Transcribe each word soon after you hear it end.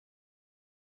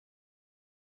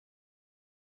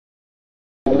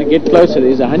get closer,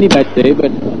 there's a honey badger there, but I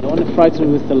don't want to frighten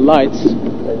him with the lights.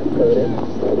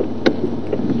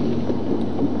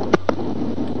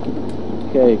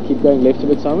 Okay, keep going left a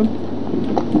bit, Simon.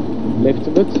 Left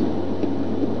a bit.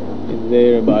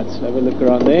 Thereabouts. Have a look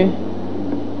around there.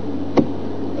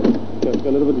 Go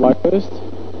a little bit wide first.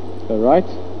 Go right.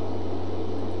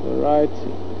 Go right.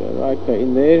 Go right. Go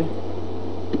in there.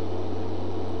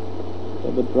 Go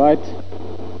a bit right.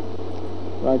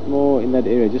 Right more in that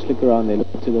area. Just look around there.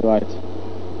 Look to the right.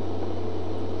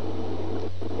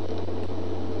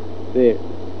 There.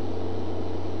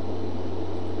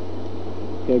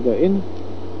 Okay, go in.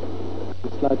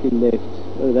 Slightly left.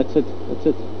 Oh, that's it. That's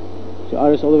it. Your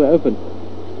iris all the way open.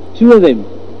 2 of them.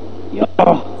 Yeah.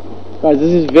 Guys,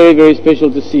 this is very, very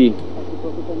special to see.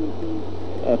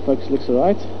 Focus looks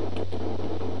alright.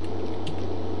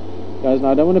 Guys,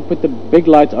 now I don't want to put the big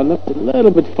lights on them. It's a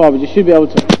little bit far, but you should be able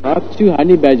to. 2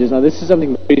 honey badgers. Now this is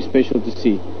something very special to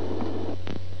see.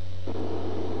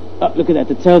 Oh, look at that.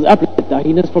 The tail's up. The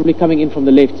hyena's probably coming in from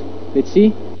the left. Let's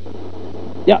see.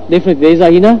 Yeah, definitely. There's a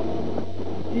hyena.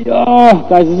 Yeah,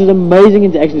 guys, this is amazing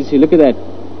interaction to see. Look at that.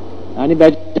 Honey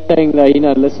badger saying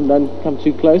that, listen, don't come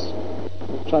too close.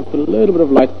 I'll try and put a little bit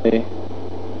of light there.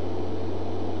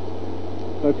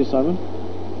 Focus, Simon.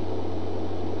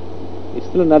 There's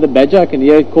still another badger. I can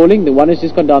hear it calling. The one has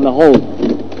just gone down the hole.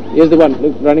 Here's the one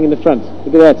running in the front.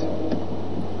 Look at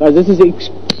that. Guys, this is I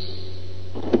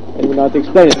don't know how to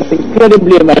explain it. It's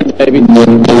incredibly amazing, baby.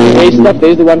 There's stuff.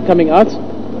 There's the one coming out.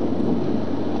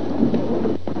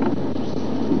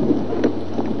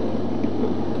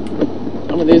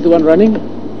 There's the one running.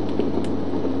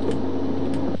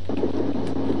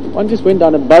 One just went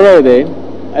down a burrow there,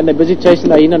 and they're busy chasing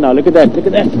the hyena now. Look at that, look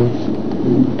at that.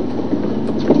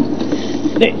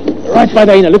 There, right by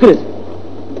the hyena, look at it.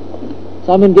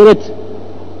 Simon, get it.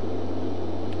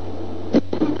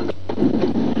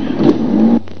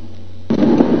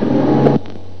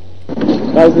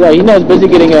 Guys, the hyena is busy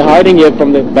getting a hiding here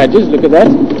from the badgers. Look at that.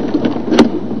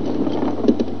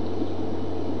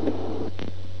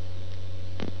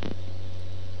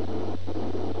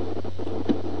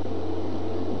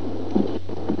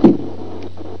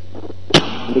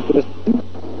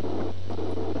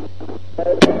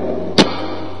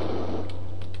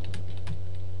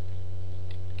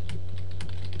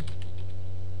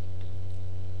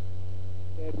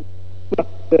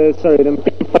 Sorry, the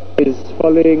is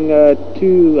following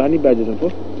 2 honey badgers,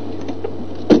 uncle.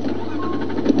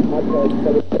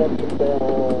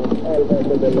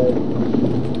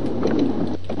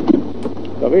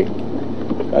 Copy.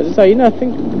 Guys, this hyena, I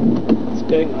think. What's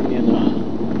going on here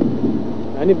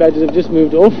now? Honey badgers have just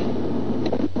moved off.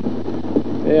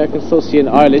 There, I can still see an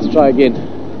eye. Let's try again.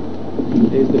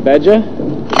 There's the badger.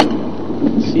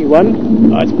 See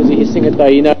one. Oh, it's busy hissing at the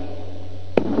hyena.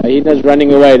 Hyena's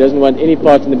running away, doesn't want any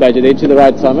part in the badger. There to the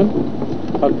right, Simon.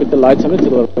 Can't put the lights on it,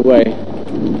 it'll run away.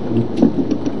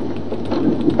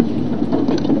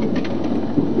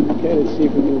 Okay, let's see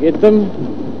if we can get them.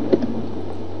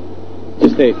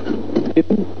 Just there. Get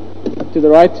them. To the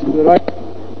right, to the right.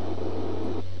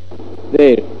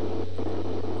 There.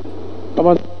 Come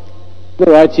on. To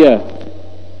the right here.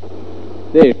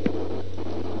 There.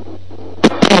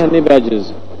 Honey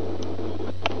badgers.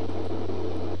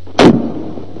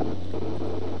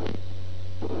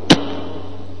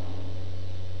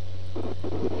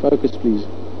 Focus, please.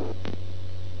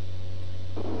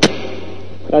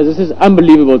 Guys, this is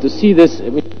unbelievable to see this. I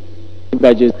mean,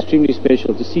 badger is extremely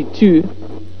special. To see 2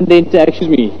 and then to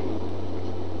actually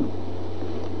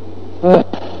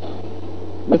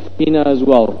with Hyena as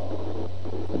well.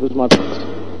 That was my point.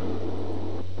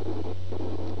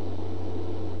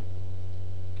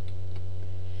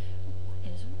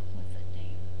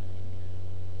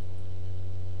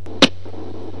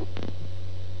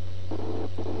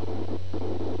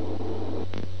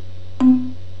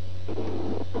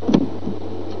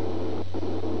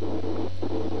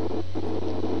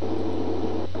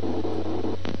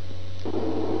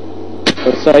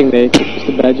 Saying there,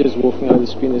 the badger is walking out of the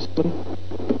screen. This one.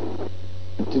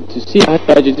 To see a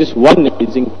badger, just one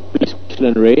is incredibly special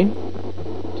and rare.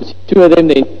 To see 2 of them,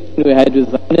 the interaction we had with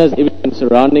hyenas, everything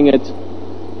surrounding it,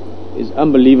 is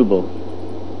unbelievable.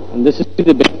 And this is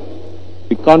the best.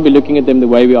 We can't be looking at them the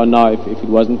way we are now if it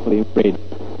wasn't for the infrared.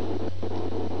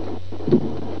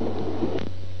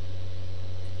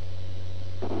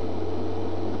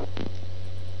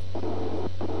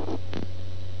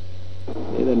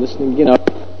 They're listening,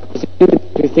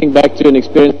 If you think back to an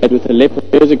experience I had with a leopard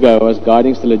years ago, I was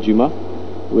guiding still at Juma,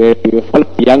 where we were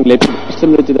following a young leopard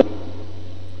similar to that.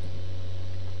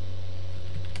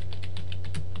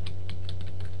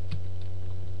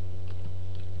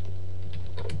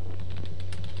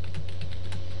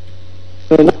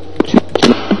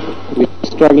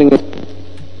 struggling with.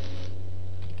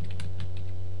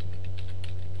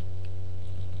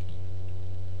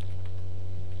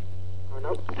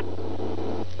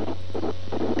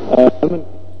 Herman.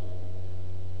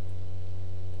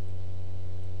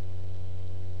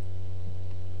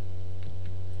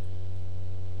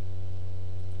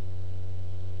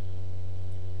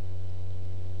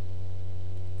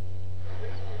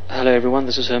 Hello everyone,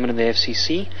 this is Herman in the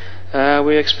FCC.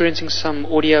 We're experiencing some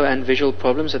audio and visual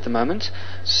problems at the moment.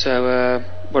 So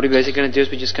what we're basically going to do is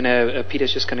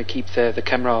Peter's just going to keep the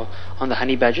camera on the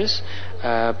honey badgers,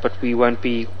 but we won't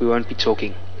be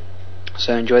talking.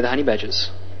 So enjoy the honey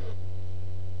badgers.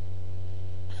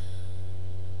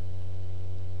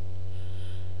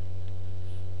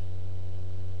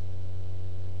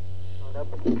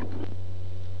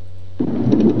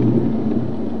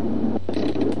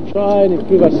 Try and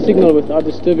improve our signal without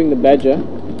disturbing the badger.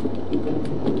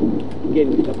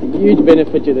 Again, we've got the huge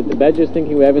benefit here that the badger is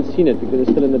thinking we haven't seen it because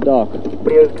it's still in the dark.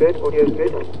 Audio's good, audio's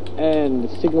good. And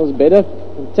the signal's better.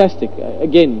 Fantastic.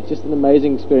 Again, just an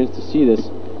amazing experience to see this.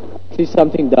 See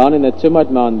something down in that termite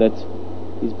mound that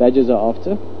these badgers are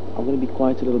after. I'm going to be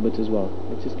quiet a little bit as well.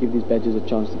 Let's just give these badgers a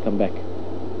chance to come back.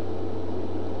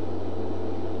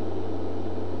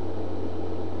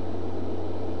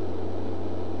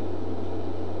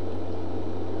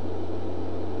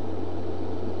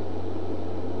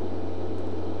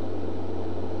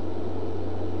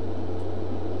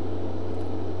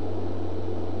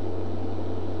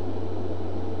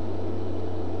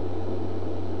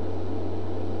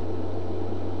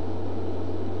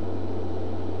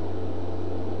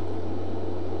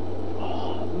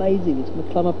 Amazing, it's going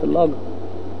to climb up the log.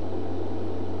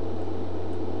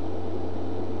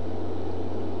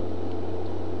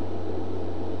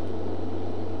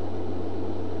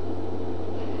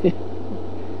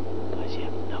 Guys, you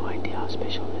have no idea how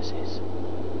special this is.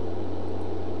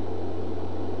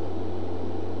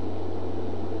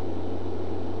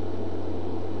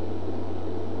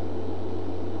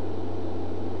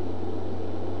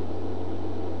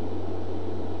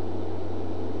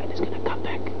 And it's going to come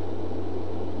back.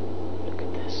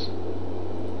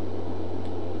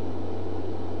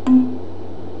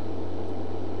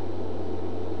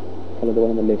 Follow the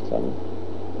one on the left, Simon.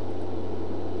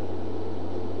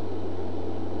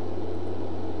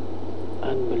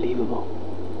 Unbelievable.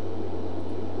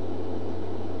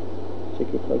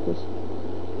 Check your focus.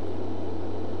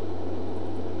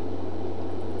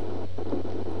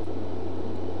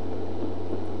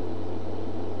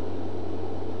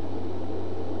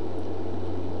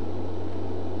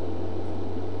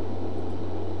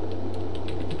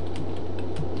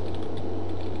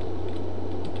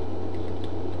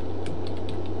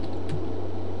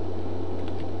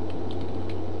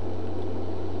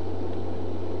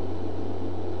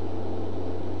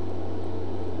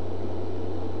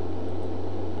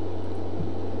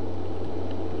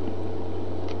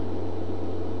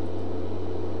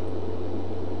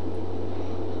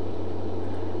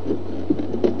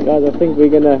 Guys, I think we're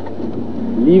going to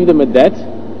leave them at that.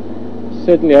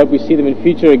 Certainly hope we see them in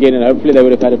future again, and hopefully they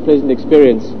would have had a pleasant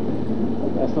experience.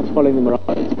 That's not following them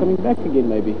around. It's coming back again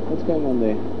maybe. What's going on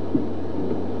there?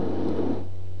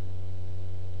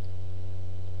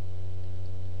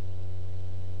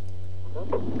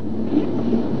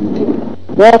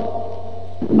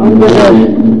 Well, I'm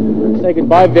going to say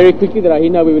goodbye very quickly. The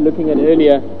Hyena we were looking at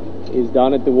earlier is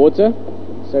down at the water.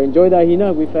 So enjoy the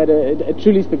Hyena. We've had a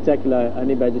truly spectacular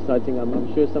honey badger sighting.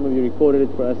 I'm sure some of you recorded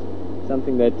it for us.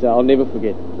 Something that I'll never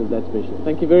forget. It was that special.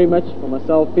 Thank you very much for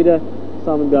myself, Pieter,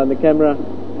 Simon behind the camera,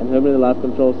 and Herman in the Life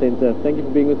Control Center. Thank you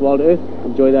for being with Wild Earth.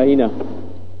 Enjoy the Hyena.